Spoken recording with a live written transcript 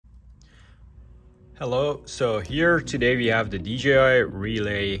Hello, so here today we have the DJI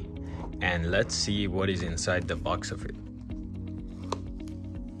Relay and let's see what is inside the box of it.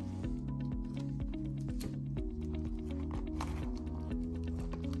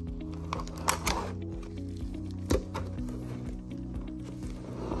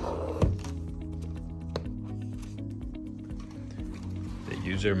 The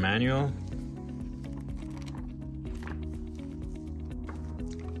user manual.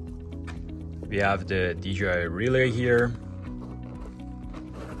 We have the DJI Relay here.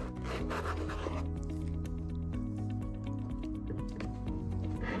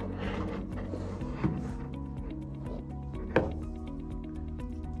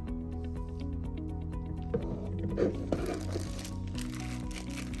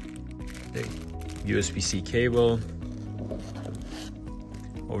 The USB-C cable.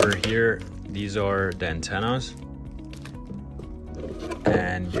 Over here, these are the antennas.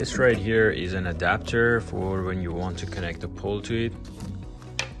 And this right here is an adapter for when you want to connect a pole to it.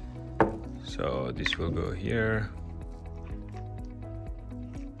 So this will go here.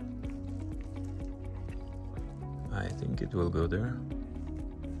 I think it will go there.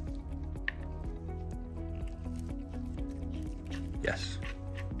 Yes.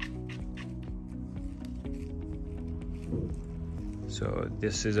 So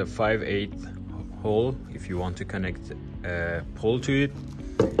this is a 5/8 hole if you want to connect a pole to it.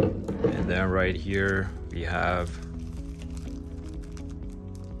 And then right here we have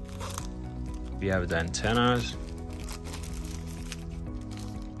the antennas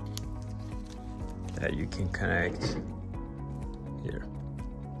that you can connect here.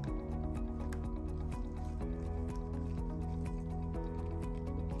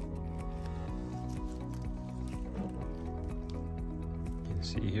 You can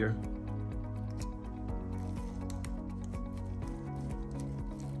see here.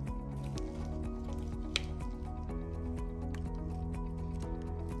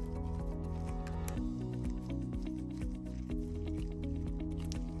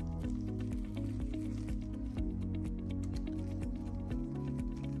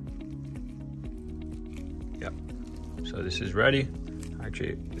 Yep, so this is ready.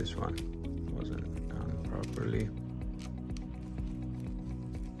 Actually, this one wasn't done properly.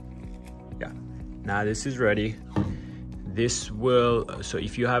 Yeah, now this is ready. This will, so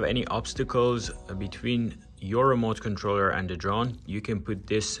if you have any obstacles between your remote controller and the drone, you can put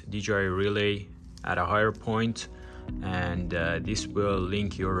this DJI Relay at a higher point, and this will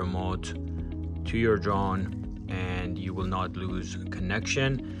link your remote to your drone and you will not lose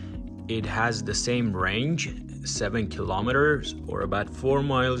connection. It has the same range, 7 kilometers or about 4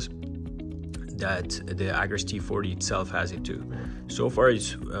 miles, that the Agras T40 itself has it too. So far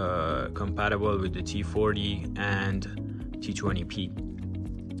it's compatible with the T40 and T20P.